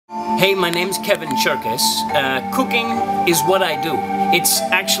Hey, my name's Kevin Cherkas. Cooking is what I do. It's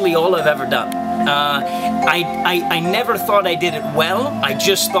actually all I've ever done. I never thought I did it well. I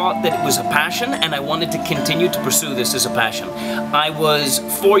just thought that it was a passion, and I wanted to continue to pursue this as a passion. I was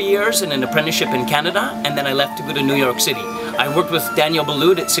 4 years in an apprenticeship in Canada, and then I left to go to New York City. I worked with Daniel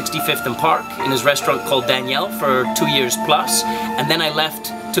Boulud at 65th and Park in his restaurant called Daniel for 2 years plus, and then I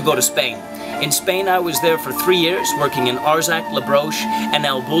left to go to Spain. In Spain, I was there for 3 years, working in Arzac, La Broche, and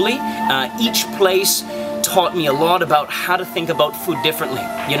El Bulli. Each place taught me a lot about how to think about food differently.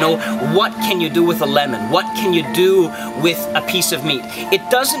 You know, what can you do with a lemon? What can you do with a piece of meat? It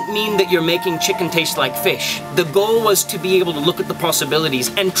doesn't mean that you're making chicken taste like fish. The goal was to be able to look at the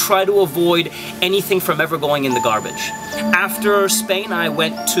possibilities and try to avoid anything from ever going in the garbage. After Spain, I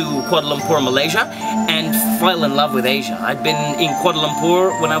went to Kuala Lumpur, Malaysia, and fell in love with Asia. I'd been in Kuala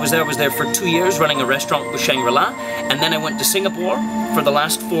Lumpur when I was there for 2 years running a restaurant with Shangri-La, and then I went to Singapore for the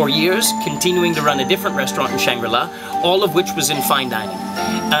last 4 years, continuing to run a different restaurant in Shangri-La, all of which was in fine dining.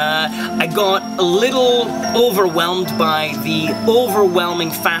 I got a little overwhelmed by the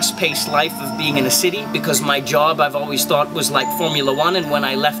overwhelming fast-paced life of being in a city, because my job I've always thought was like Formula One, and when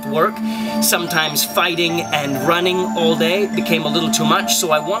I left work, sometimes fighting and running all day became a little too much,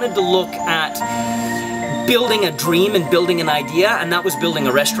 so I wanted to look at building a dream and building an idea, and that was building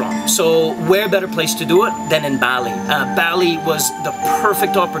a restaurant. So where better place to do it than in Bali? Bali was the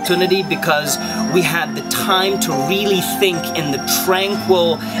perfect opportunity because we had the time to really think in the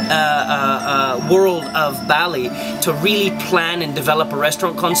tranquil world of Bali, to really plan and develop a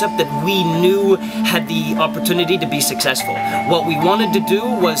restaurant concept that we knew had the opportunity to be successful. What we wanted to do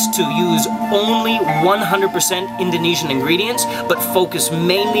was to use only 100% Indonesian ingredients, but focus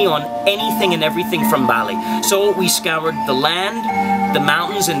mainly on anything and everything from Bali. So we scoured the land, the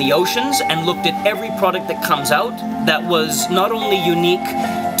mountains, and the oceans, and looked at every product that comes out that was not only unique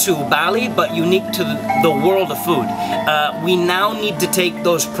to Bali, but unique to the world of food. We now need to take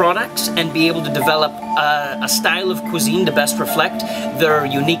those products and be able to develop a style of cuisine to best reflect their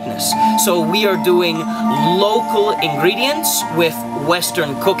uniqueness. So we are doing local ingredients with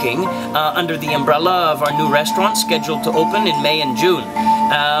Western cooking under the umbrella of our new restaurant scheduled to open in May and June.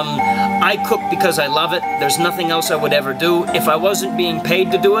 I cook because I love it. There's nothing else I would ever do. If I wasn't being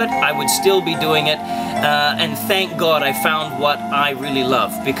paid to do it, I would still be doing it. And thank God I found what I really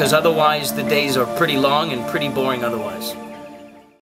love, because otherwise the days are pretty long and pretty boring otherwise.